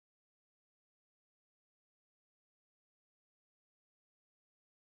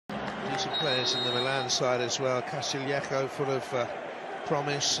Some players in the Milan side as well. Castillejo full of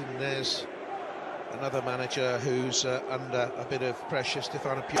promise, and there's another manager who's under a bit of pressure,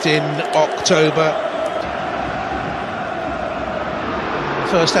 Stefano Pioli. In October. The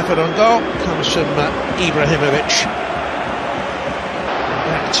first effort on goal comes from Ibrahimovic.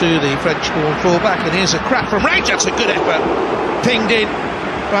 Back to the French-born fullback, and here's a crack from range. That's a good effort. Pinged in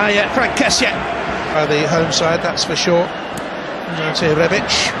by Frank Kessie. By the home side, that's for sure. Now to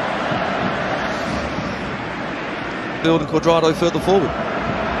Rebic. Building Cuadrado further forward.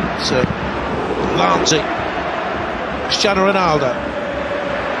 So, Lanzi, Cristiano Ronaldo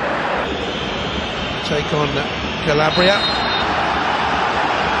take on Calabria.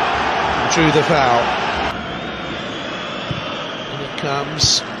 Drew the foul. And it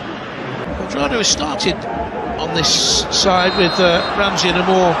comes. Cuadrado has started on this side with Ramsey in a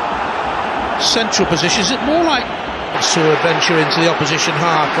more central position. Is it more like to adventure into the opposition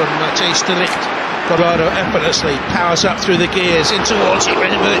half from Matthijs de Ligt? Cuadrado effortlessly powers up through the gears in towards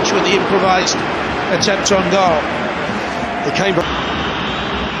Ibrahimovic with the improvised attempt on goal. The Cambridge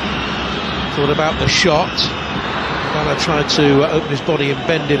thought about the shot. Bala tried to open his body and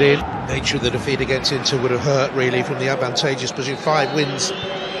bend it in. Nature of the defeat against Inter would have hurt really from the advantageous position. 5 wins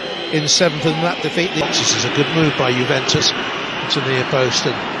in 7th, and that defeat. This is a good move by Juventus. It's a near post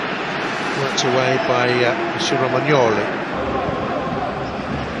and worked away by Mr. Romagnoli.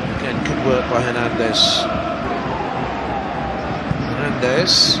 Again, good work by Hernandez.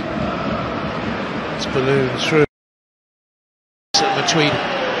 It's ballooned through between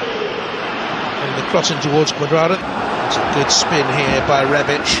and the crossing towards Cuadrado. It's a good spin here by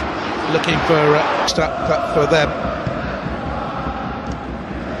Rebic, looking for up for them.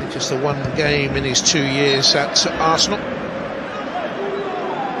 Just the one game in his 2 years at Arsenal.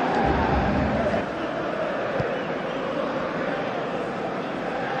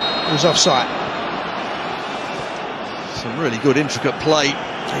 It was offside. Some really good intricate play.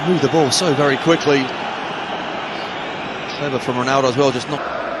 They move the ball so very quickly. Clever from Ronaldo as well, just not.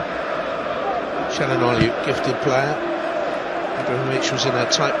 Çalhanoğlu, gifted player. Ibrahimovic was in a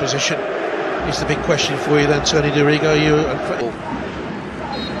tight position. Here's the big question for you then, Tony Dorigo.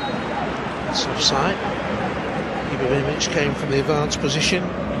 It's offside. Ibrahimovic came from the advanced position.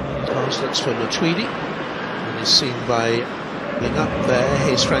 Pass that's for Matuidi. And is seen by up there.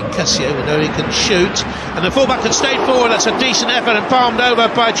 Here's Frank Kessie. We know he can shoot. And the fullback had stayed forward. That's a decent effort and palmed over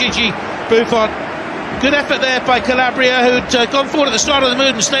by Gigi Buffon. Good effort there by Calabria, who'd gone forward at the start of the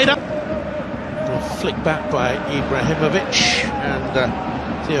move and stayed up. Flick back by Ibrahimovic, and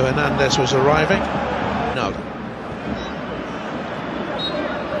Theo Hernandez was arriving. No.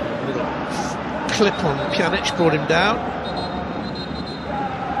 A little clip on Pjanic brought him down.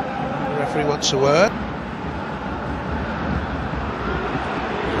 The referee wants a word.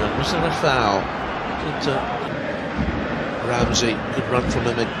 And was there a foul? Good, Ramsey, good run from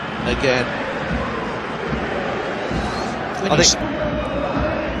him again. I think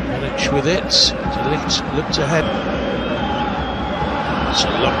with it, De Ligt looked ahead. It's a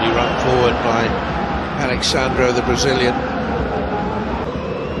lovely run forward by Alexandro, the Brazilian.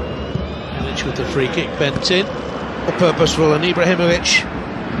 Pjanic with the free kick bent in. Purposeful, and Ibrahimovic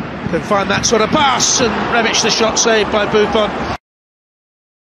can find that sort of pass, and Rebic the shot saved by Buffon.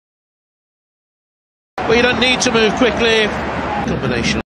 Well, you don't need to move quickly. Combination.